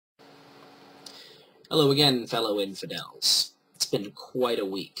Hello again, fellow infidels. It's been quite a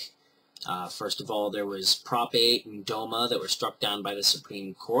week. First of all, there was Prop 8 and DOMA that were struck down by the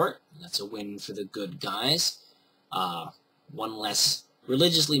Supreme Court. That's a win for the good guys. One less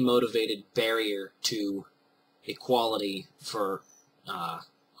religiously motivated barrier to equality for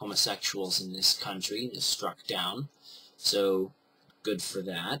homosexuals in this country is struck down. So, good for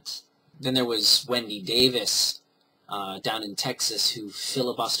that. Then there was Wendy down in Texas, who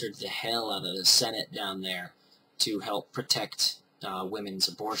filibustered the hell out of the Senate down there to help protect women's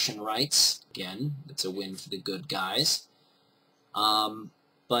abortion rights. Again, it's a win for the good guys.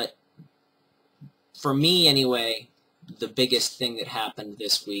 But for me, anyway, the biggest thing that happened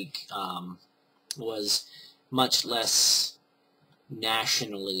this week was much less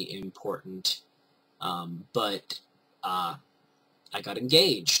nationally important, but I got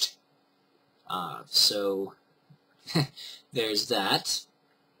engaged. So there's that.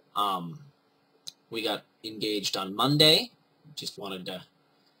 We got engaged on Monday. Just wanted to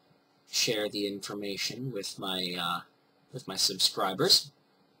share the information with my subscribers.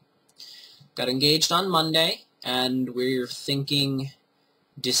 Got engaged on Monday, and we're thinking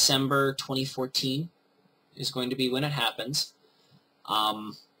December 2014 is going to be when it happens.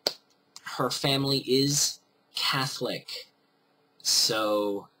 Her family is Catholic,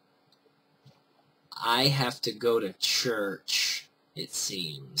 so I have to go to church, it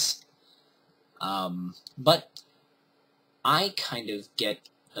seems. But I kind of get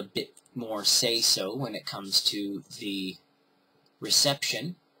a bit more say-so when it comes to the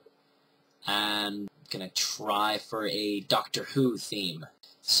reception. And I'm gonna try for a Doctor Who theme,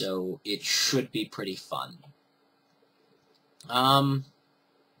 so it should be pretty fun.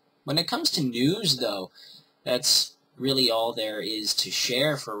 When it comes to news, though, that's really all there is to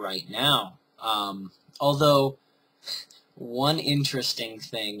share for right now. Although, one interesting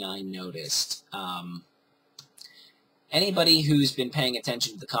thing I noticed, anybody who's been paying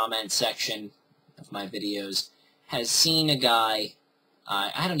attention to the comment section of my videos has seen a guy,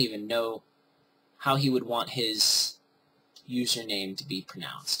 I don't even know how he would want his username to be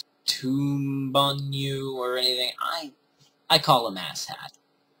pronounced. Toombonyu or anything. I call him Asshat.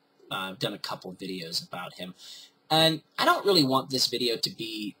 I've done a couple videos about him. And I don't really want this video to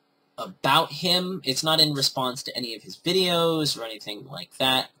be about him. It's not in response to any of his videos or anything like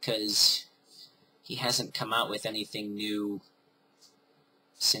that, because he hasn't come out with anything new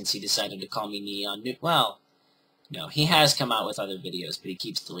since he decided to call me Neon New. Well, no, he has come out with other videos, but he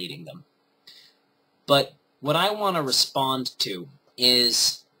keeps deleting them. But what I want to respond to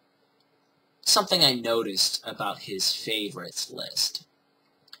is something I noticed about his favorites list.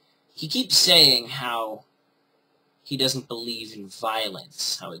 He keeps saying how he doesn't believe in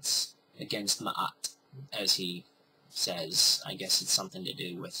violence, how it's against Ma'at, as he says. I guess it's something to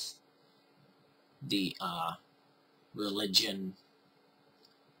do with the religion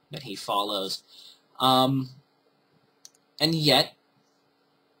that he follows. And yet,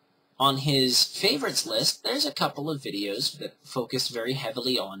 on his favorites list, there's a couple of videos that focus very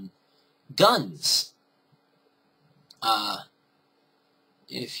heavily on guns.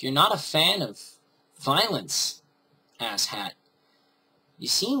 If you're not a fan of violence, Asshat, you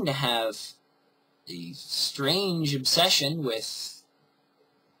seem to have a strange obsession with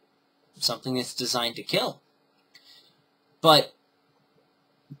something that's designed to kill. But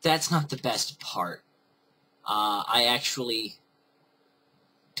that's not the best part. I actually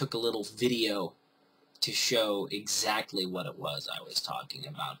took a little video to show exactly what it was I was talking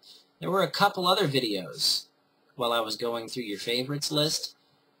about. There were a couple other videos while I was going through your favorites list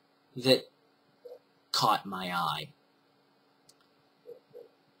that caught my eye.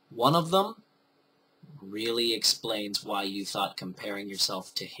 One of them really explains why you thought comparing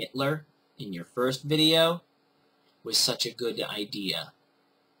yourself to Hitler in your first video was such a good idea.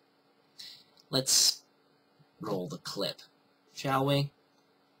 Let's roll the clip, shall we?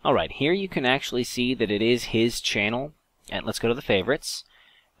 Alright, here you can actually see that it is his channel. And let's go to the favorites.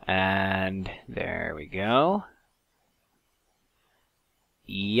 And there we go.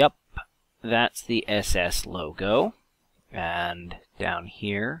 Yup, that's the SS logo. And down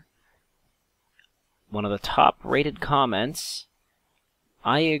here, one of the top rated comments,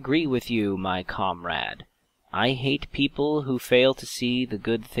 "I agree with you, my comrade. I hate people who fail to see the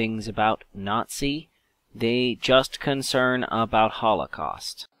good things about Nazi. They just concern about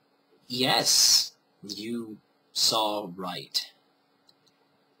Holocaust." Yes, you saw right.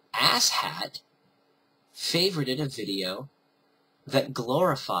 Asshat favorited a video that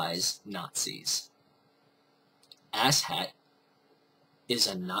glorifies Nazis. Asshat is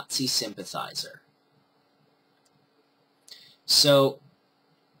a Nazi sympathizer. So,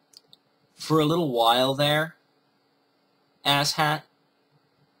 For a little while there, Asshat,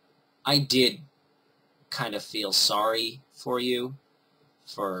 I did kind of feel sorry for you,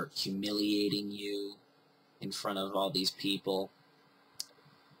 for humiliating you in front of all these people,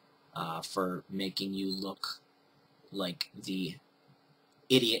 for making you look like the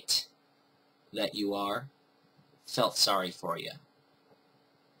idiot that you are. Felt sorry for you.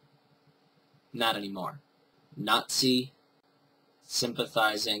 Not anymore. Nazi,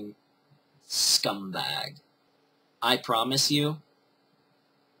 sympathizing scumbag. I promise you,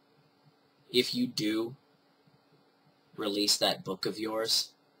 if you do release that book of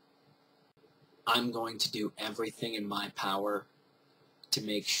yours, I'm going to do everything in my power to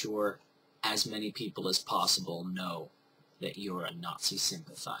make sure as many people as possible know that you're a Nazi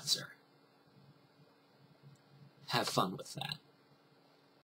sympathizer. Have fun with that.